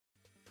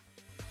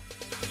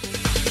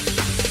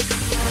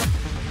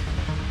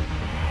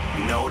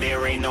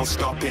there ain't no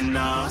stopping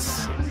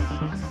us.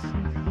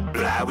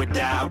 Fly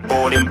without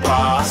boarding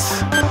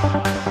pass.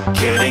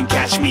 Couldn't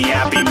catch me,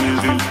 I be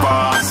moving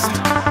fast.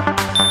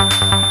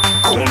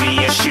 Call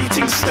me a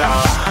shooting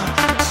star.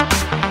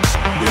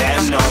 Let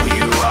 'em know who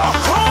you are.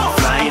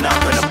 Flying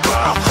up in a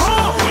bar.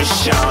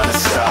 Wish on a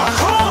star.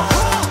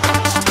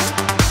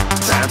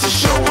 Time to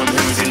show 'em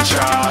who's in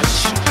charge.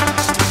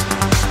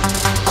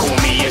 Call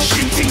me a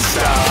shooting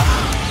star.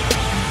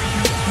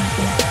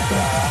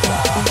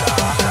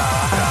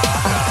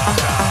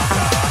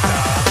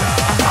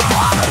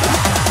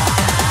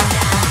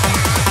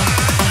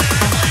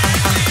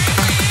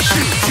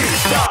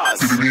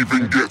 Didn't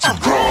even get to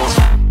cross.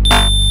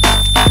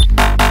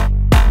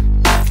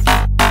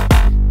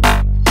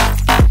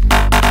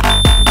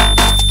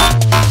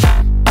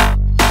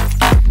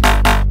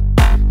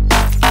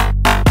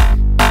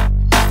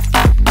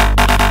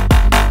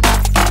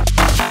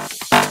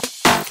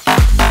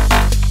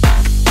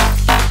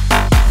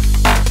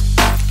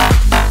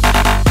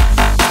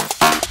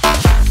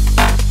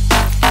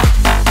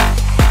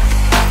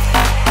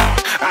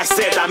 I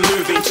said I'm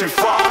moving too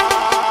far.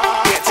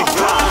 Get to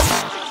glass.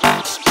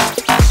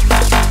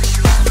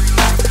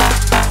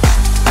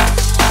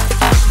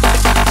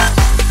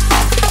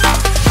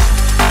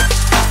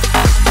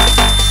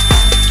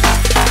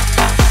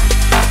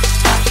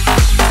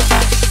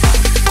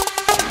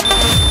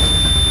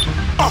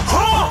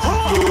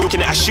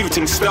 Looking at a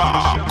shooting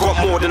star. Got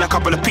more than a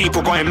couple of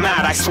people going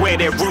mad. I swear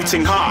they're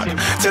rooting hard.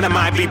 Tell them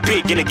I'd be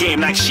big in the game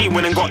like she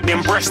went and got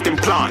them breast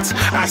implants.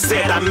 I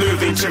said I'm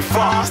moving too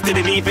fast,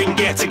 didn't even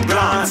get to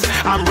glance.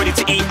 I'm ready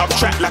to eat up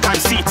track like I'm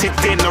seated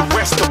in a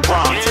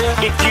restaurant.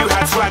 If you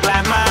had swag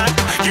like mine,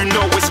 you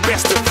know it's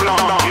best to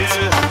flaunt.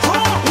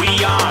 We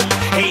aren't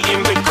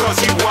hating because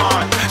you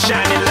aren't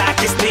shining like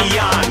it's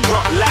neon,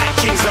 rock like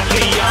kings of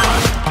Leon.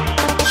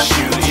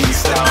 Shooting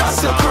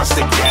stars across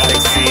the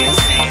galaxy.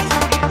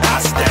 I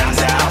stand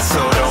out, so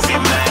don't be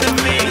mad at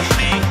me.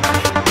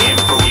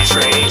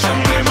 Infiltrate, I'm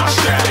with my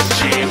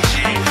strategy.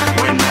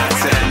 When I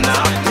turn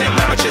up, them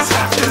amateurs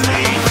have to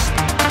leave.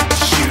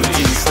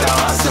 Shooting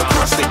stars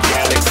across the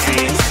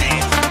galaxy.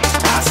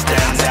 I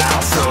stand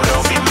out, so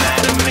don't be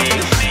mad at me.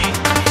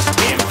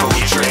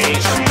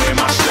 Infiltrate, I'm with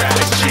my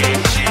strategy.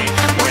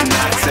 When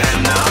I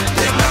turn up,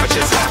 them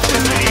amateurs have to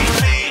leave.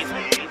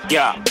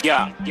 Yeah,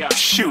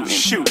 shooting. Yeah,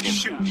 shooting.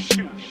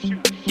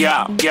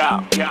 Yeah,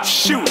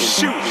 shooting.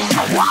 Yeah,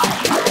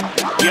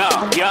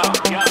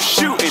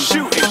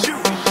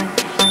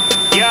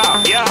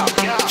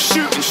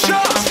 shooting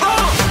shots.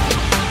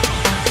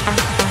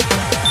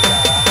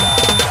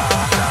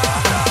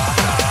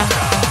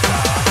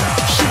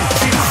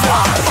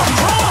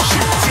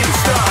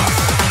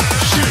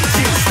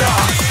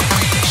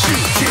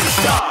 Shooting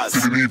stars.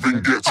 Didn't even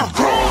get to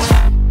cross.